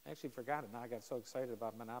 I actually forgot it. Now I got so excited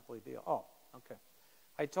about Monopoly Deal. Oh, okay.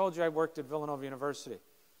 I told you I worked at Villanova University,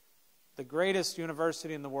 the greatest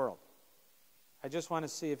university in the world. I just want to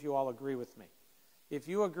see if you all agree with me. If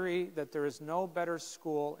you agree that there is no better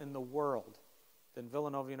school in the world than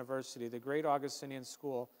Villanova University, the great Augustinian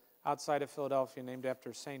school outside of Philadelphia named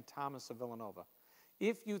after St. Thomas of Villanova.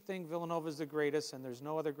 If you think Villanova is the greatest and there's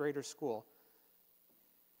no other greater school,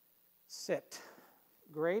 sit.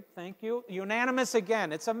 Great, thank you. Unanimous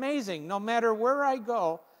again. It's amazing. No matter where I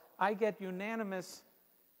go, I get unanimous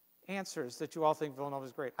answers that you all think Villanova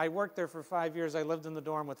is great. I worked there for 5 years. I lived in the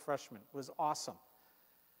dorm with freshmen. It was awesome.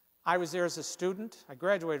 I was there as a student. I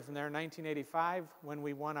graduated from there in 1985 when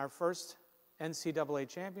we won our first NCAA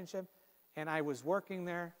championship, and I was working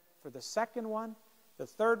there for the second one. The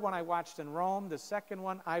third one I watched in Rome. The second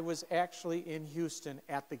one I was actually in Houston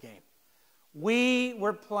at the game. We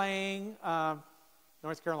were playing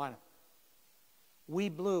North Carolina. We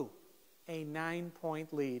blew a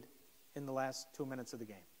 9-point lead in the last 2 minutes of the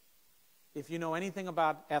game. If you know anything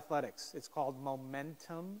about athletics, it's called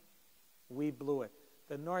momentum. We blew it.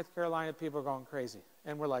 The North Carolina people are going crazy.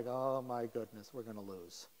 And we're like, oh my goodness, we're going to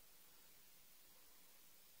lose.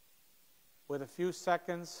 With a few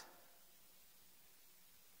seconds,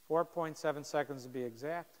 4.7 seconds to be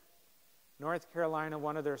exact, North Carolina,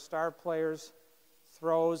 one of their star players,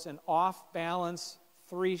 throws an off-balance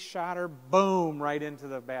three-shotter, boom, right into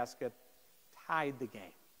the basket, tied the game.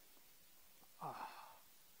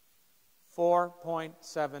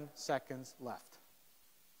 4.7 seconds left.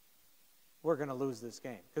 We're going to lose this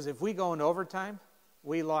game. Because if we go into overtime,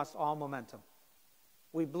 we lost all momentum.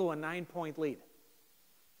 We blew a 9-point lead.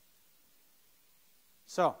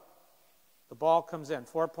 So, the ball comes in,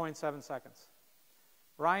 4.7 seconds.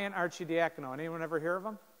 Ryan Arcidiacono, anyone ever hear of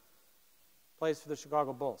him? Plays for the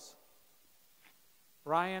Chicago Bulls.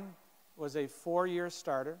 Ryan was a 4-year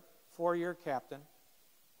starter, 4-year captain,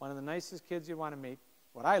 one of the nicest kids you want to meet.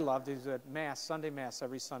 What I loved is at Mass, Sunday Mass,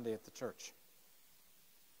 every Sunday at the church.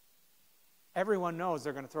 Everyone knows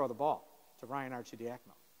they're going to throw the ball to Ryan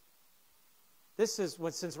Arcidiacono. This is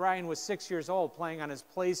since Ryan was 6 years old, playing on his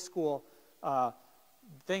play school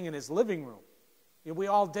thing in his living room. We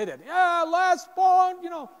all did it. Yeah, last ball,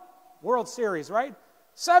 World Series, right?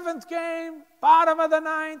 7th game, bottom of the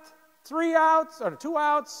 9th, 3 outs, or 2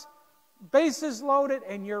 outs, bases loaded,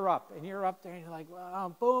 and you're up. And you're up there, and you're like,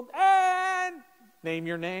 well, boom, and name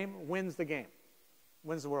your name, wins the game,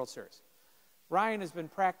 wins the World Series. Ryan has been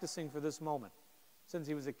practicing for this moment since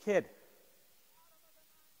he was a kid.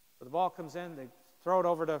 So the ball comes in, they throw it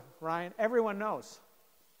over to Ryan. Everyone knows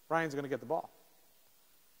Ryan's going to get the ball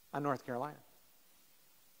on North Carolina.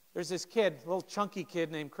 There's this kid, a little chunky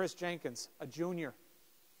kid named Chris Jenkins, a junior.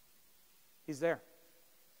 He's there.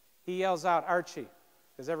 He yells out, Archie,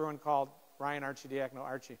 because everyone called Ryan Arcidiacono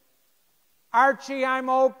Archie. Archie, I'm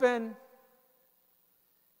open.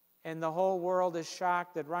 And the whole world is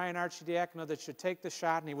shocked that Ryan Arcidiacono, that should take the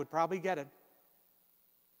shot, and he would probably get it,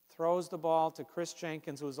 throws the ball to Chris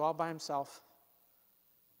Jenkins, who was all by himself,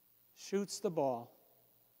 shoots the ball,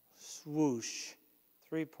 swoosh,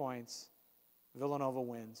 3 points, Villanova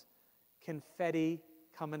wins. Confetti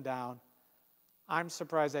coming down. I'm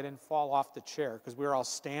surprised I didn't fall off the chair because we were all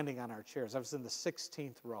standing on our chairs. I was in the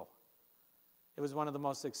 16th row. It was one of the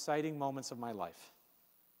most exciting moments of my life.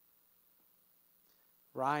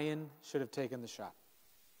 Ryan should have taken the shot.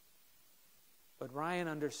 But Ryan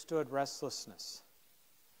understood restlessness.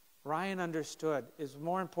 Ryan understood, is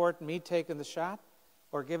more important me taking the shot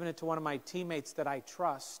or giving it to one of my teammates that I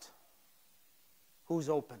trust who's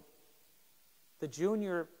open? The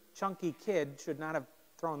junior chunky kid should not have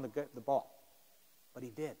thrown the ball, but he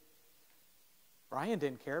did. Ryan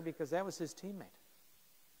didn't care because that was his teammate.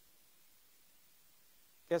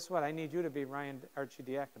 Guess what? I need you to be Ryan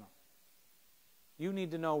Arcidiacono. You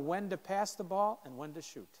need to know when to pass the ball and when to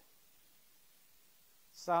shoot.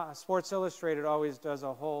 Sports Illustrated always does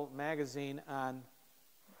a whole magazine on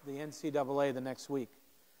the NCAA the next week.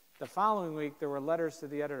 The following week, there were letters to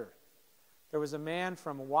the editor. There was a man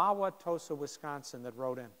from Wauwatosa, Wisconsin, that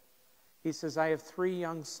wrote in. He says, I have 3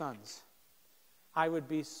 young sons. I would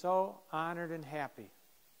be so honored and happy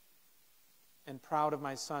and proud of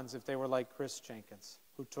my sons if they were like Chris Jenkins,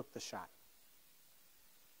 who took the shot.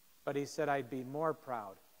 But he said, I'd be more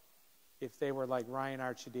proud if they were like Ryan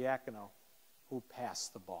Arcidiacono, who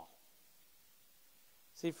passed the ball.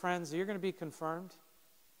 See, friends, you're going to be confirmed.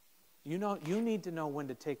 You need to know when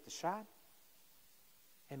to take the shot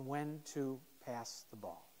and when to pass the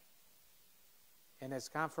ball. And as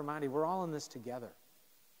confirmandi, we're all in this together.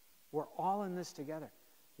 We're all in this together.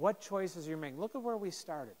 What choices you're making? Look at where we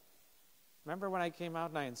started. Remember when I came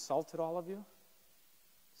out and I insulted all of you?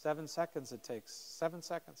 7 seconds it takes. 7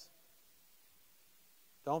 seconds.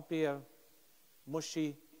 Don't be a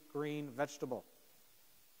mushy green vegetable.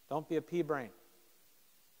 Don't be a pea brain.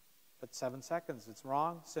 But 7 seconds. It's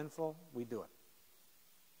wrong, sinful, we do it.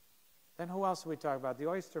 Then who else do we talk about? The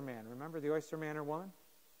oyster man. Remember the oyster man or woman?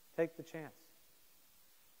 Take the chance.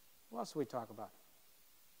 Who else do we talk about?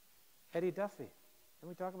 Eddie Duffy. Can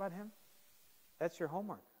we talk about him? That's your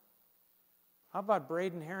homework. How about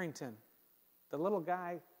Braden Harrington? The little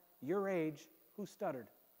guy, your age, who stuttered.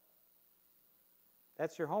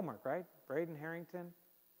 That's your homework, right? Braden Harrington,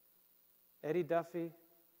 Eddie Duffy.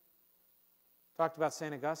 Talked about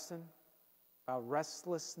St. Augustine, about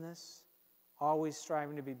restlessness, always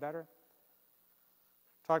striving to be better.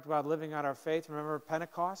 Talked about living out our faith. Remember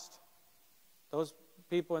Pentecost? Those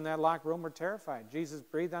people in that locked room were terrified. Jesus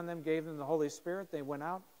breathed on them, gave them the Holy Spirit. They went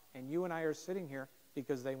out, and you and I are sitting here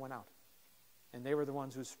because they went out. And they were the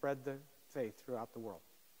ones who spread the faith throughout the world.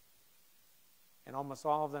 And almost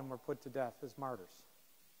all of them were put to death as martyrs.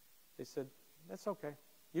 They said, that's okay.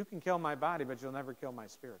 You can kill my body, but you'll never kill my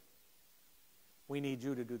spirit. We need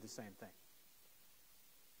you to do the same thing.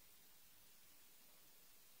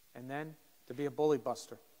 And then to be a bully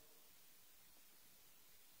buster.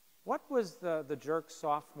 What was the jerk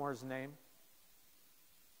sophomore's name?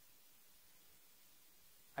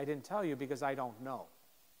 I didn't tell you because I don't know.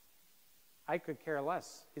 I could care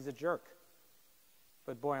less. He's a jerk.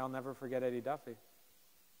 But boy, I'll never forget Eddie Duffy.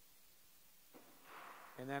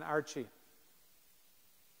 And then Archie.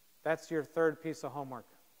 That's your third piece of homework.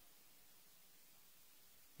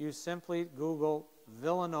 You simply Google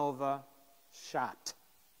Villanova shot.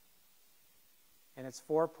 And it's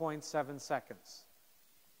 4.7 seconds.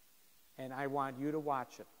 And I want you to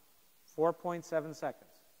watch it. 4.7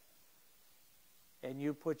 seconds. And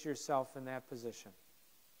you put yourself in that position.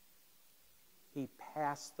 He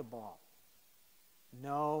passed the ball.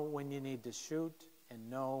 Know when you need to shoot and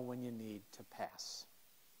know when you need to pass.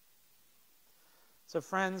 So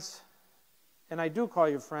friends, and I do call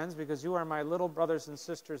you friends because you are my little brothers and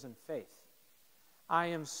sisters in faith. I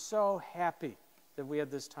am so happy that we had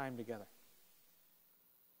this time together.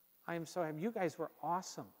 I am so happy. You guys were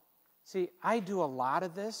awesome. See, I do a lot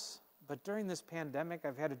of this, but during this pandemic,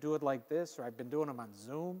 I've had to do it like this, or I've been doing them on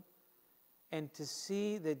Zoom. And to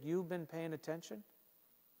see that you've been paying attention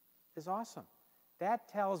is awesome. That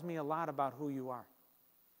tells me a lot about who you are.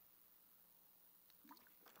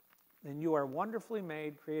 And you are wonderfully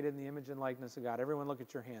made, created in the image and likeness of God. Everyone look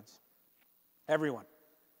at your hands. Everyone.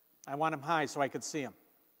 I want them high so I could see them.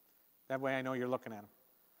 That way I know you're looking at them.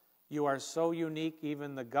 You are so unique,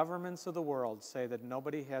 even the governments of the world say that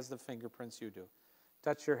nobody has the fingerprints you do.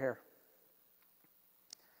 Touch your hair.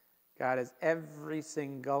 God has every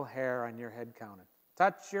single hair on your head counted.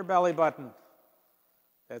 Touch your belly button.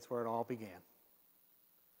 That's where it all began.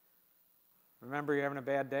 Remember, you're having a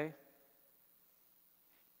bad day?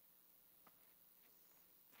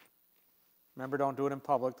 Remember, don't do it in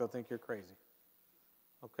public. They'll think you're crazy.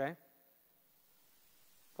 Okay?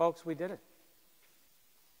 Folks, we did it.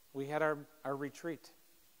 We had our retreat.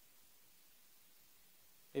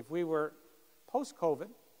 If we were post-COVID,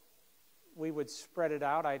 we would spread it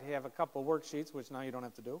out. I'd have a couple worksheets, which now you don't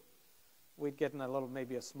have to do. We'd get in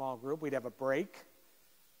maybe a small group. We'd have a break.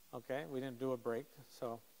 Okay, we didn't do a break.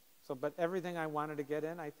 But everything I wanted to get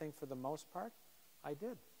in, I think for the most part, I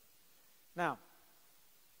did. Now,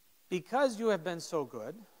 because you have been so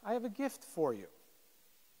good, I have a gift for you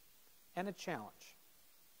and a challenge.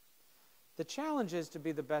 The challenge is to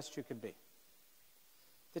be the best you can be.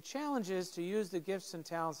 The challenge is to use the gifts and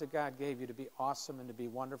talents that God gave you to be awesome and to be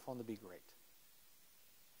wonderful and to be great.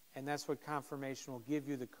 And that's what confirmation will give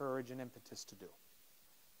you the courage and impetus to do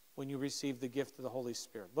when you receive the gift of the Holy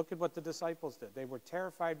Spirit. Look at what the disciples did. They were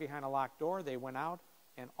terrified behind a locked door. They went out,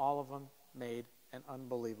 and all of them made an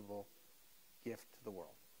unbelievable gift to the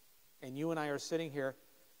world. And you and I are sitting here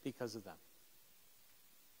because of them.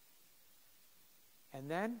 And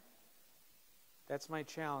then, that's my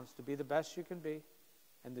challenge, to be the best you can be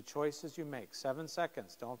and the choices you make. 7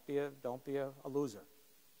 seconds. Don't be a loser.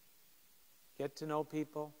 Get to know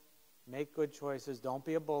people. Make good choices. Don't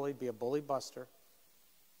be a bully. Be a bully buster.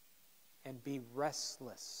 And be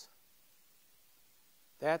restless.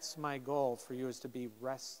 That's my goal for you, is to be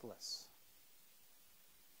restless.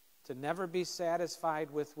 To never be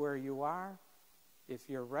satisfied with where you are. If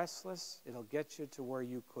you're restless, it'll get you to where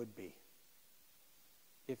you could be.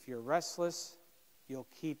 If you're restless, you'll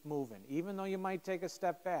keep moving. Even though you might take a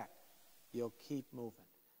step back, you'll keep moving.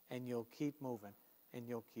 And you'll keep moving. And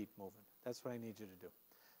you'll keep moving. That's what I need you to do.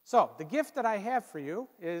 So, the gift that I have for you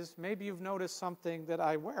is, maybe you've noticed something that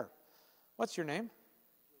I wear. What's your name?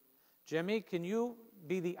 Jimmy, can you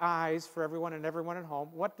be the eyes for everyone and everyone at home?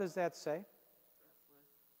 What does that say?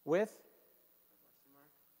 With?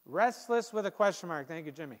 Restless with a question mark. Thank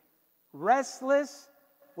you, Jimmy. Restless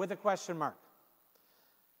with a question mark.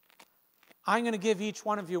 I'm going to give each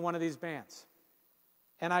one of you one of these bands.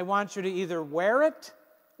 And I want you to either wear it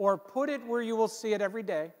or put it where you will see it every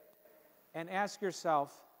day and ask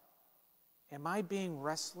yourself, am I being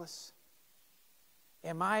restless?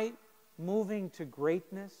 Am I moving to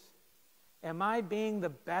greatness? Am I being the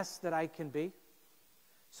best that I can be?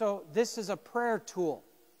 So this is a prayer tool.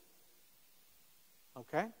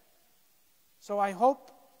 Okay? So I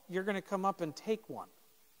hope you're going to come up and take one.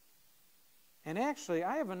 And actually,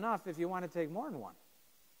 I have enough if you want to take more than one.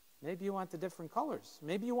 Maybe you want the different colors.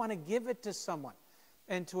 Maybe you want to give it to someone.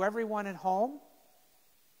 And to everyone at home,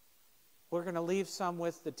 we're going to leave some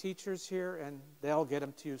with the teachers here, and they'll get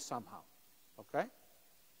them to you somehow. Okay?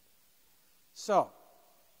 So,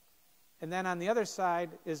 and then on the other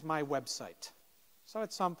side is my website. So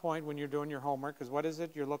at some point when you're doing your homework, because what is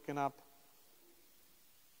it? You're looking up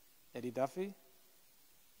Eddie Duffy.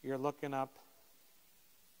 You're looking up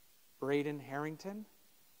Braden Harrington.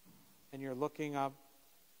 And you're looking up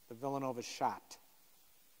the Villanova shot,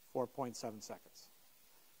 4.7 seconds.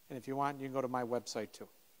 And if you want, you can go to my website too.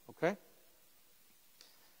 Okay?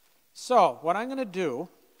 So what I'm going to do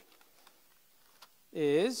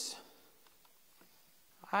is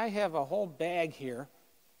I have a whole bag here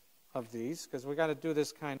of these because we got to do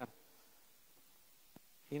this kind of,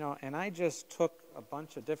 and I just took a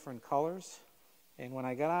bunch of different colors. And when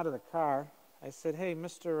I got out of the car, I said, hey,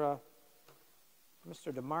 Mr.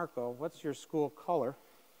 DeMarco, what's your school color?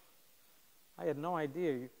 I had no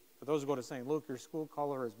idea. For those who go to St. Luke, your school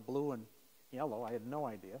color is blue and yellow. I had no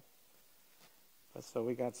idea. But so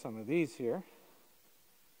we got some of these here.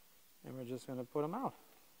 And we're just going to put them out.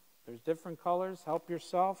 There's different colors. Help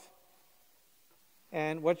yourself.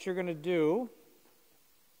 And what you're going to do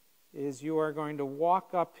is you are going to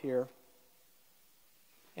walk up here.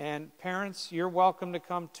 And parents, you're welcome to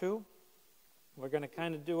come too. We're going to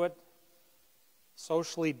kind of do it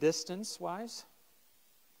socially distance-wise.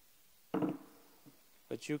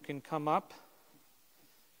 But you can come up,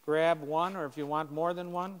 grab one, or if you want more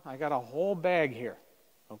than one, I got a whole bag here.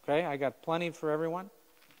 Okay? I got plenty for everyone.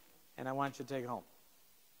 And I want you to take it home.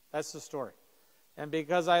 That's the story. And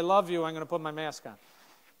because I love you, I'm going to put my mask on.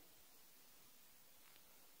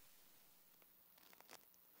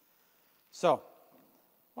 So,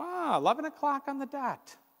 wow, 11 o'clock on the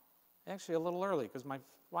dot. Actually, a little early because my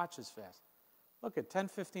watch is fast. Look at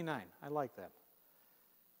 10:59. I like that.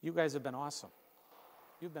 You guys have been awesome.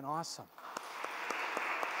 You've been awesome.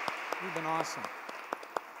 You've been awesome.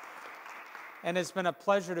 And it's been a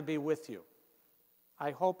pleasure to be with you.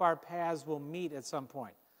 I hope our paths will meet at some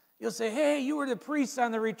point. You'll say, hey, you were the priest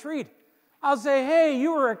on the retreat. I'll say, hey,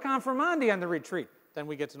 you were a confirmandi on the retreat. Then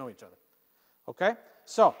we get to know each other. Okay?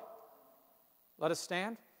 So, let us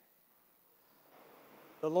stand.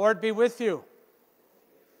 The Lord be with you.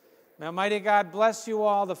 May Almighty God bless you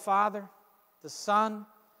all, the Father, the Son,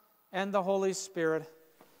 and the Holy Spirit.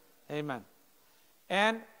 Amen.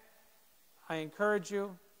 And I encourage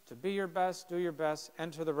you to be your best, do your best,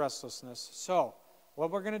 enter the restlessness. So, what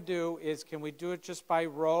we're going to do is, can we do it just by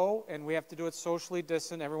row? And we have to do it socially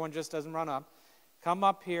distant. Everyone just doesn't run up. Come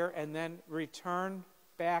up here and then return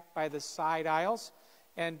back by the side aisles.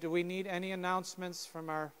 And do we need any announcements from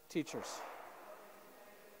our teachers?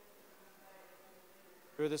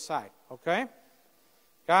 Through the side, okay?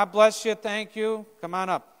 God bless you. Thank you. Come on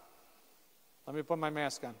up. Let me put my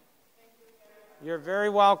mask on. You're very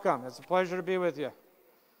welcome. It's a pleasure to be with you.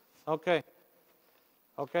 Okay.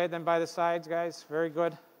 Okay, then by the sides, guys. Very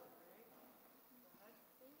good.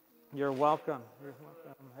 You're welcome. You're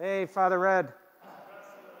welcome. Hey, Father Red.